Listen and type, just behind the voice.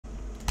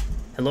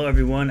Hello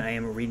everyone, I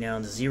am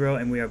Renowned Zero,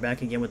 and we are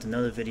back again with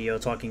another video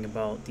talking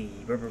about the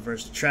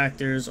Rippaverse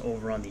detractors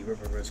over on the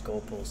Rippaverse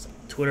Goalpost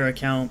Twitter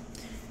account.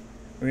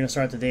 We're going to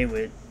start today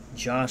with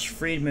Josh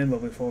Friedman,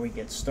 but before we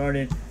get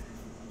started,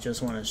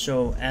 just want to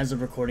show, as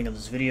of recording of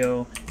this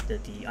video,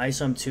 that the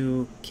ISOM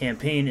 2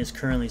 campaign is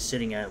currently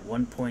sitting at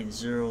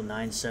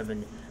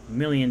 $1.097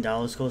 million,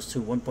 close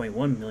to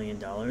 $1.1 million,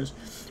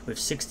 with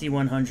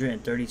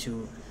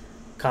 6,132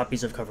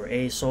 copies of cover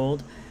A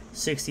sold,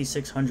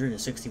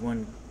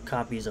 6,661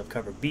 copies of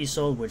cover B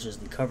sold, which is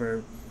the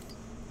cover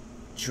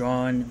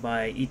drawn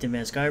by Ethan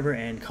Van Sciver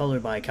and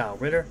colored by Kyle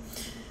Ritter,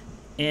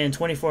 and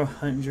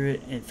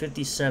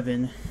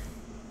 2,457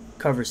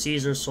 cover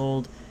C's are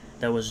sold.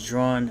 That was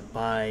drawn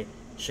by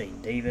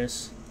Shane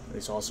Davis.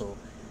 It's also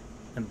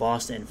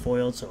embossed and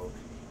foiled, so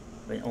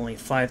only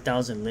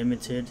 5,000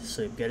 limited,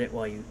 so get it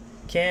while you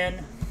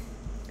can.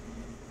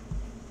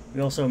 We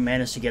also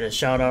managed to get a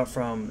shout out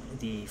from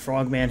the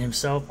Frogman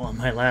himself on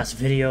my last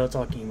video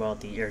talking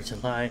about the Eric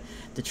July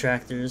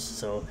detractors,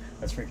 so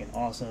that's freaking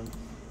awesome.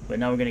 But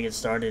now we're going to get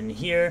started in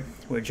here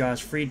where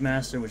Josh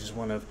Friedmaster, which is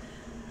one of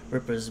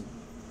Ripper's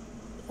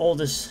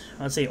oldest,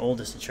 I'd say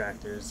oldest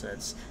detractors,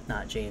 that's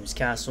not James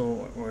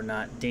Castle or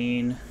not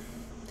Dane,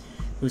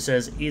 who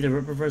says either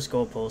Rippaverse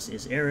Goalpost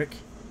is Eric,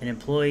 an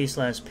employee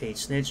 / paid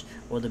snitch,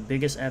 or the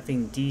biggest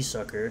effing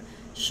D-sucker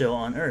show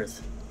on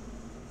earth.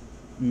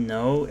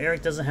 No,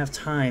 Eric doesn't have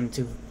time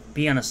to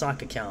be on a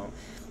sock account.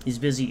 He's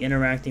busy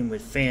interacting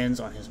with fans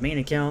on his main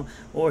account,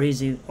 or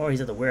he's at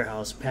the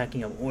warehouse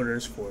packing up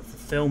orders for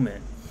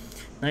fulfillment.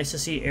 Nice to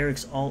see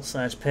Eric's alt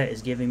 / pet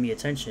is giving me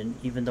attention,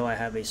 even though I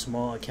have a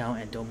small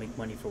account and don't make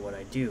money for what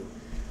I do.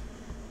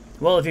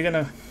 Well, if you're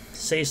gonna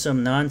say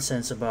some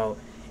nonsense about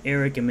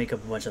Eric and make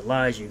up a bunch of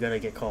lies, you're gonna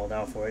get called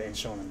out for it and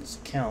shown on this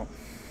account.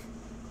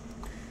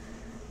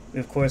 We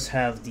of course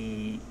have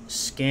the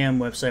scam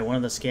website, one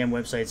of the scam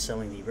websites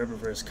selling the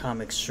Rippaverse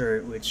comics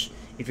shirt, which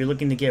if you're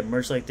looking to get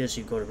merch like this,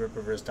 you go to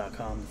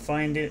rippaverse.com to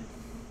find it.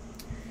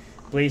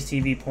 Blaze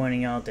TV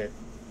pointing out that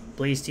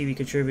Blaze TV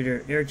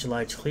contributor Eric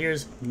July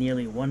clears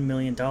nearly $1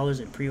 million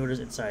in pre-orders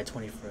inside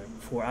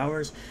 24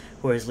 hours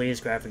for his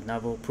latest graphic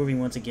novel, proving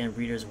once again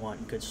readers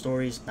want good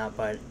stories, not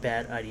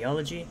bad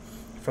ideology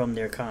from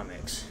their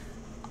comics.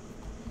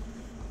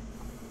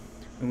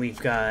 And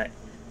we've got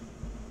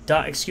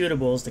Dot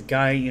Executables, the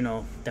guy,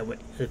 that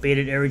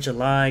debated Eric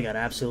July, got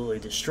absolutely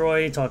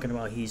destroyed, talking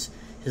about his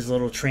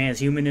little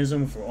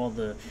transhumanism for all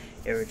the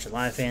Eric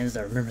July fans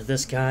that remember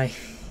this guy.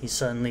 He's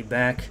suddenly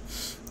back.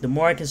 The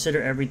more I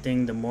consider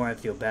everything, the more I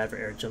feel bad for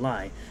Eric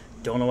July.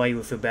 Don't know why you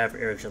would feel bad for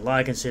Eric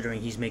July,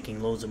 considering he's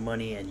making loads of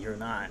money and you're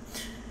not.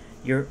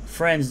 Your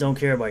friends don't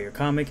care about your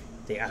comic.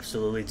 They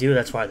absolutely do.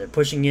 That's why they're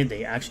pushing it.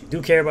 They actually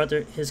do care about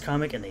his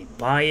comic and they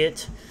buy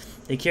it.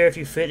 They care if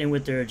you fit in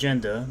with their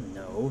agenda.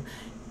 No.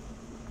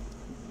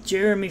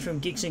 Jeremy from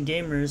Geeks and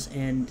Gamers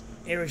and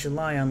Eric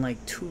July on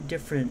like two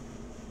different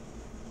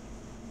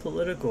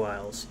political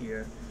aisles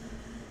here.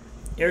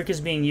 Eric is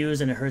being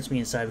used and it hurts me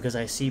inside because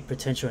I see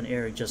potential in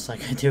Eric just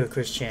like I do with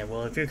Chris Chan.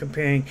 Well, if you're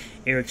comparing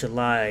Eric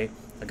July,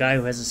 a guy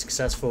who has a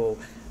successful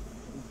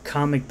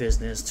comic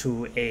business,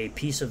 to a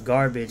piece of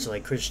garbage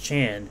like Chris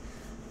Chan,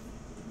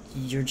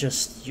 you're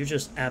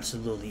just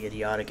absolutely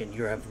idiotic and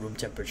you have room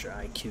temperature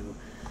IQ.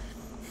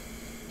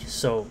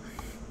 So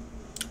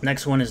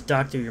next one is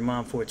Dr. Your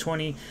Mom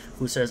 420,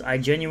 who says, I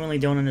genuinely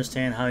don't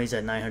understand how he's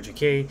at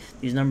 900k.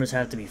 These numbers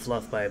have to be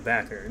fluffed by a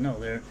backer. No,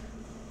 they're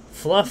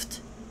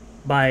fluffed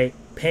by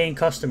paying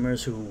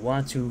customers who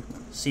want to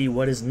see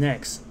what is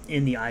next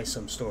in the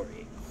ISOM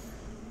story.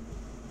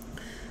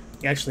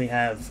 You actually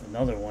have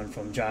another one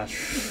from Josh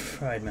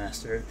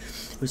Friedmaster,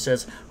 who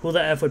says, who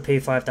the F would pay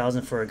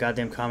 $5,000 for a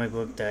goddamn comic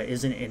book that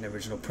isn't in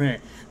original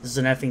print? This is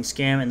an effing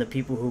scam, and the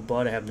people who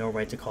bought it have no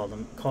right to call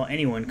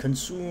anyone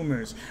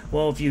consumers.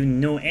 Well, if you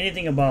know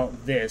anything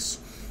about this,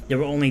 there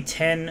were only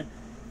 10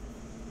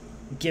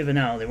 given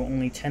out. There were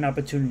only 10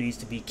 opportunities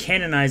to be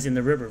canonized in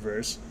the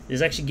Rippaverse.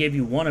 This actually gave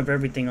you one of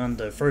everything on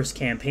the first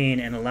campaign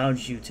and allowed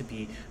you to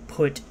be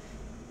put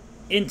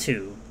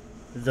into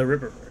the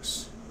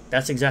Rippaverse.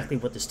 That's exactly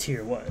what this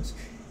tier was.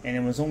 And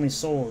it was only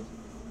sold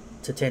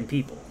to 10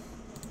 people.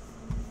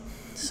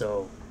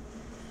 So,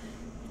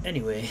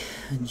 anyway,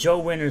 Joe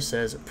Winner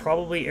says,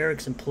 probably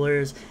Eric's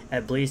employers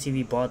at Blaze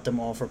TV bought them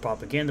all for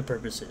propaganda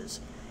purposes.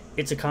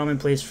 It's a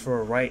commonplace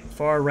for a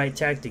far-right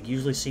tactic,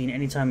 usually seen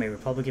anytime a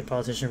Republican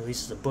politician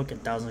releases a book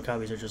and thousands of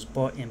copies are just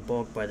bought in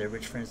bulk by their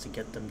rich friends to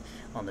get them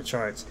on the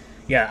charts.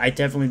 Yeah, I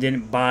definitely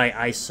didn't buy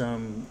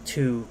ISOM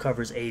 2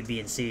 covers A, B,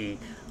 and C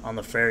on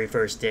the very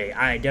first day.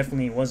 I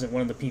definitely wasn't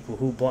one of the people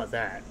who bought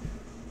that,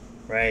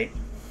 right?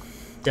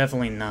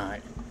 Definitely not.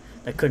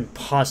 That couldn't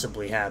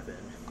possibly happen.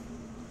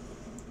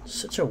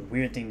 Such a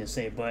weird thing to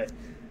say, but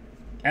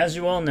as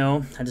you all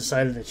know, I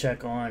decided to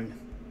check on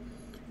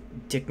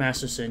Dick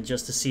Masterson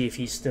just to see if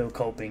he's still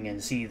coping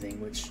and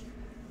seething, which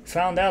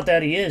found out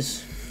that he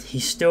is.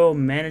 He's still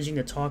managing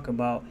to talk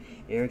about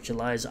Eric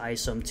July's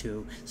ISOM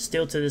 2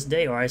 still to this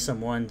day, or ISOM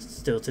 1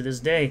 still to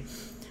this day.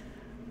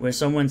 where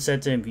someone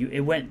said to him,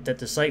 that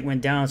the site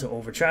went down to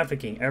over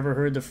trafficking. Ever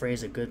heard the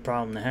phrase "a good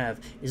problem to have"?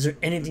 Is there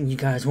anything you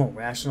guys won't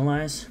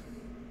rationalize?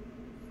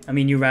 I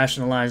mean, you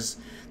rationalize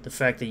the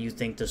fact that you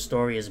think the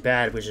story is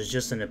bad, which is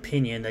just an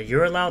opinion that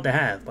you're allowed to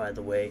have, by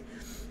the way.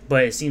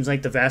 But it seems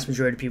like the vast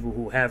majority of people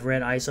who have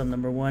read ISOM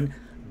 #1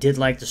 did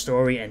like the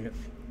story, and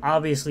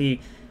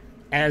obviously,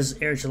 as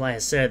Eric July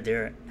has said,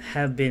 there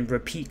have been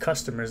repeat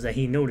customers that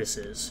he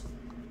notices.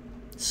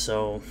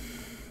 So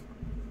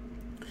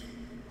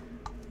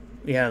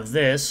we have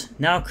this.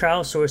 Now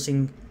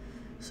crowdsourcing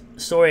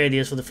story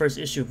ideas for the first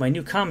issue of my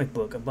new comic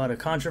book about a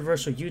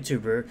controversial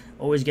YouTuber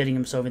always getting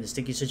himself into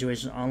sticky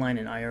situations online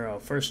and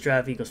IRL. First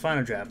draft equals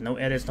final draft. No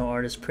edits, no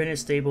artists. Printed,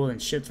 stable, and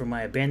shipped from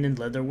my abandoned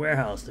leather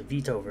warehouse, the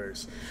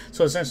Vetoverse.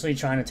 So essentially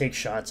trying to take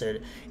shots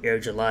at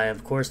Eric July.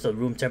 Of course, the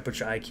room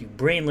temperature IQ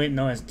brainlet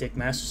known as Dick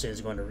Masterson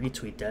is going to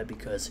retweet that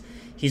because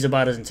he's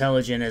about as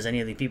intelligent as any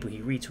of the people he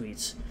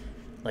retweets.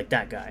 Like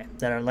that guy.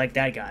 That are like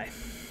that guy.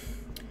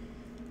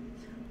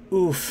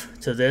 Oof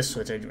to this,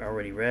 which I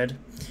already read.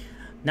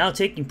 Now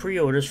taking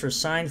pre-orders for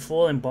signed,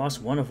 full,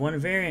 embossed one-of-one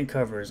variant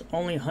covers.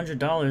 Only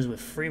 $100 with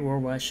free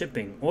worldwide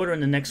shipping. Order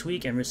in the next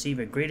week and receive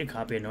a graded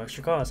copy at no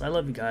extra cost. I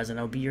love you guys, and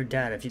I'll be your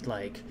dad if you'd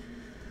like.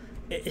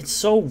 It's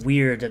so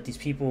weird that these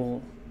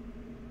people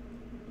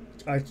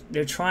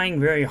they're trying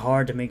very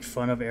hard to make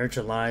fun of Eric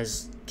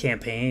July's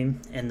campaign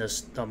and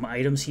the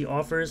items he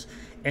offers,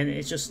 and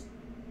it just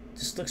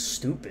looks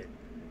stupid.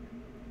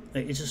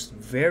 Like, it's just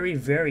very,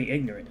 very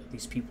ignorant of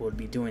these people would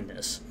be doing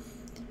this.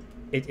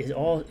 It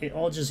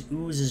all just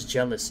oozes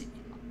jealousy.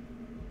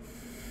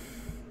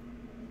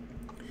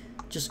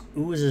 Just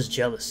oozes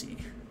jealousy.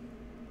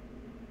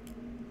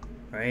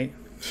 Right?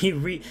 He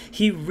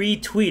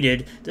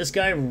retweeted. This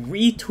guy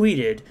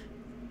retweeted.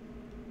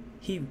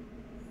 He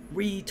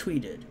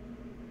retweeted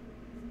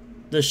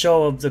the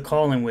show of The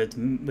Calling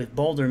with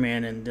Boulder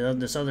Man and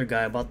this other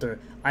guy about the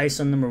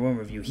ISOM #1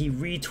 review. He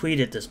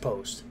retweeted this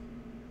post.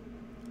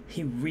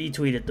 He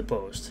retweeted the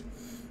post.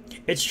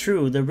 It's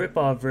true, the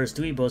ripoff verse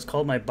Dweebos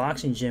called my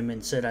boxing gym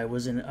and said I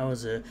was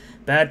a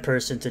bad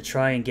person to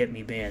try and get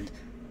me banned.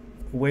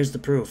 Where's the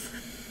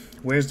proof?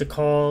 Where's the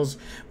calls?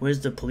 Where's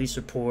the police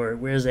report?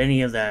 Where's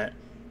any of that?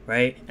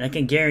 Right? And I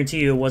can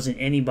guarantee you it wasn't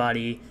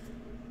anybody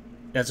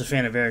that's a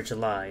fan of Eric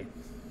July.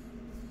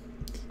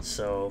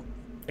 So,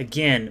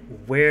 again,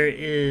 where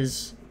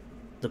is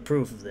the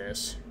proof of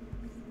this?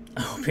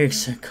 Oh, Big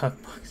Sick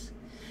Cockbox.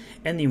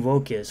 And the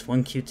wokest,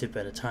 one Q-tip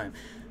at a time.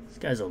 This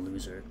guy's a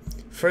loser.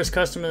 First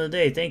customer of the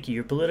day, thank you.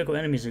 Your political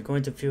enemies are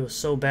going to feel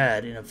so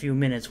bad in a few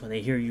minutes when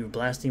they hear you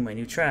blasting my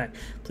new track.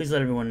 Please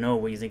let everyone know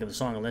what you think of the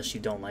song unless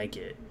you don't like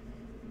it.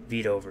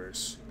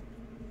 Vetoverse.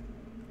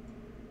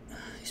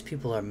 These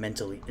people are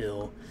mentally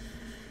ill.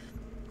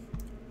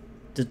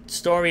 The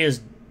story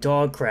is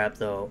dog crap,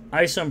 though.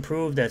 ISOM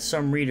proved that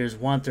some readers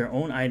want their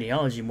own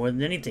ideology more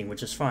than anything,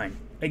 which is fine.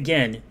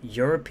 Again,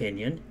 your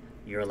opinion.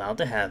 You're allowed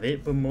to have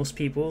it, but most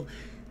people...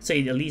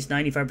 say at least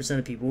 95%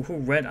 of people who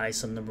read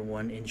ISOM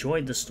 #1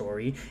 enjoyed the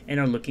story and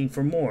are looking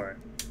for more.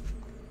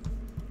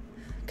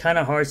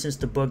 Kinda hard since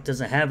the book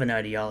doesn't have an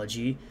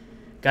ideology.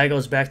 Guy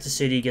goes back to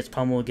city, gets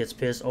pummeled, gets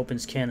pissed,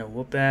 opens can of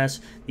whoop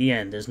ass. The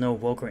end. There's no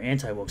woke or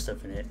anti-woke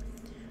stuff in it.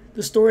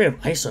 The story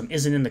of ISOM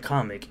isn't in the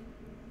comic.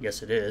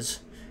 Yes, it is.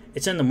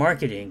 It's in the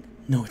marketing.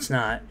 No, it's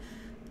not.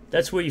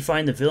 That's where you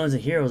find the villains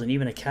and heroes and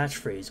even a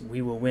catchphrase,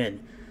 "We will win."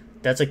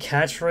 That's a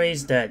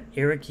catchphrase that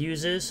Eric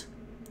uses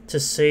to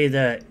say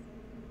that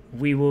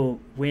we will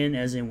win,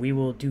 as in we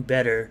will do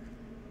better,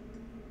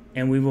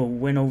 and we will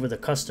win over the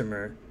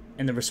customer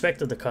and the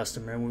respect of the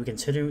customer, and we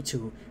continue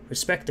to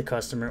respect the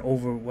customer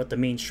over what the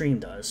mainstream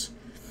does.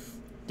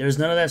 There's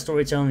none of that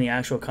storytelling in the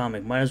actual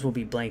comic. Might as well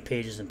be blank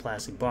pages and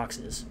plastic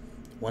boxes.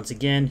 Once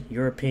again,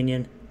 your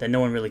opinion that no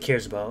one really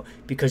cares about,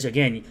 because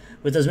again,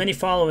 with as many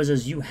followers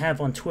as you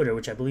have on Twitter,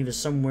 which I believe is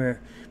somewhere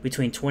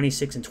between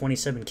 26 and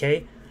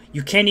 27k,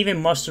 you can't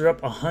even muster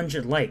up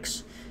 100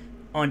 likes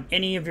on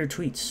any of your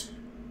tweets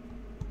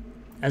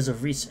as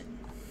of recent.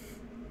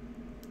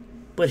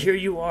 But here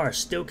you are,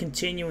 still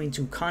continuing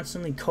to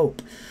constantly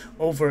cope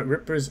over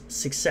Ripper's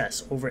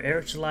success, over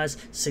Eric July's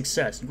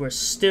success. You are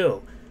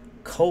still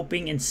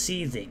coping and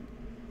seething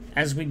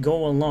as we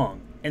go along.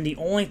 And the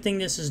only thing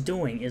this is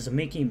doing is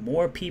making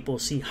more people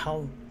see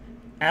how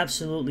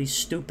absolutely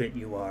stupid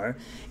you are.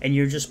 And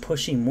you're just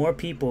pushing more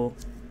people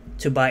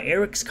to buy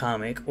Eric's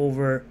comic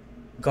over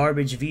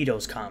Garbage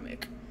Vito's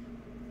comic.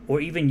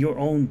 Or even your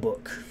own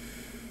book.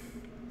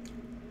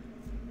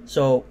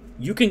 So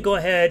you can go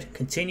ahead,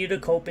 continue to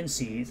cope and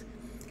seethe,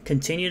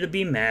 continue to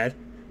be mad,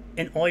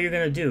 and all you're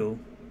going to do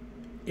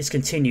is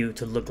continue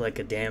to look like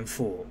a damn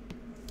fool.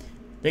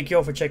 Thank you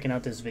all for checking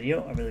out this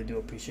video. I really do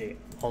appreciate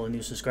all the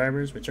new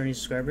subscribers, returning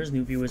subscribers,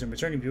 new viewers, and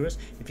returning viewers.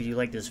 If you do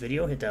like this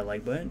video, hit that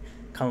like button.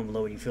 Comment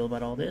below what you feel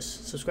about all this.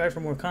 Subscribe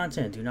for more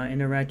content. Do not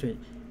interact with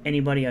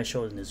anybody I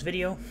showed in this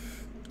video.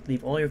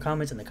 Leave all your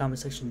comments in the comment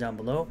section down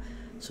below.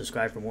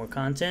 Subscribe for more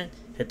content,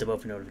 hit the bell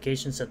for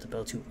notifications, set the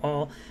bell to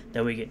all,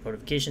 that way you get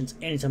notifications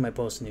anytime I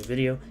post a new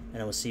video,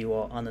 and I will see you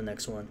all on the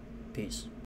next one. Peace.